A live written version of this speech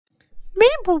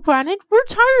Maple Planet, we're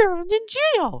tired of the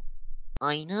jail.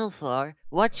 I know, Thor.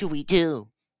 What should we do?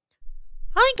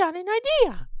 I got an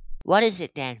idea. What is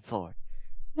it then, for?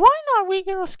 Why not we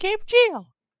can escape jail?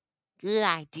 Good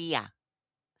idea.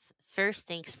 First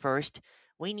things first,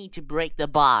 we need to break the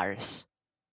bars.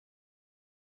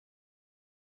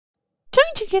 Time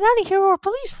to get out of here or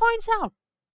police finds out.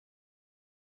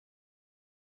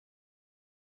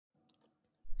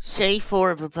 Say,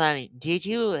 for the planet, did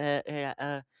you,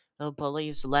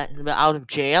 police let him out of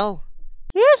jail?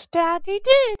 Yes, Dad, they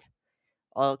did.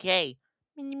 Okay.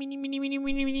 Mini, mini, mini, mini,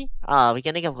 mini, mini. Oh, we're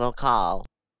gonna give a call.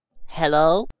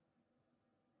 Hello?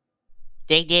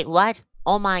 They did what?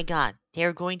 Oh my god,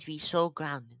 they're going to be so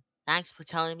grounded. Thanks for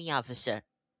telling me, officer.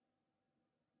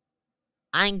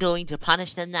 I'm going to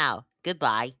punish them now.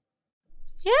 Goodbye.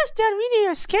 Yes, Dad, we need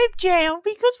to escape jail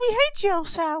because we hate jail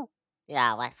so.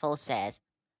 Yeah, what Full says.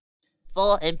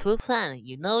 Full and Poop Planet,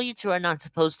 you know you two are not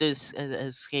supposed to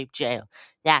escape jail.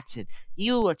 That's it.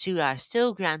 You two are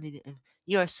still grounded.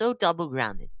 You are so double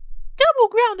grounded. Double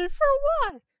grounded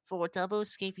for what? For double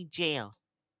escaping jail.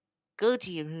 Go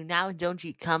to you now, don't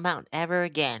you come out ever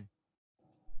again.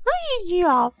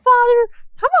 Yeah, Father.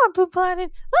 Come on, Blue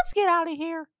Planet. Let's get out of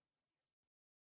here.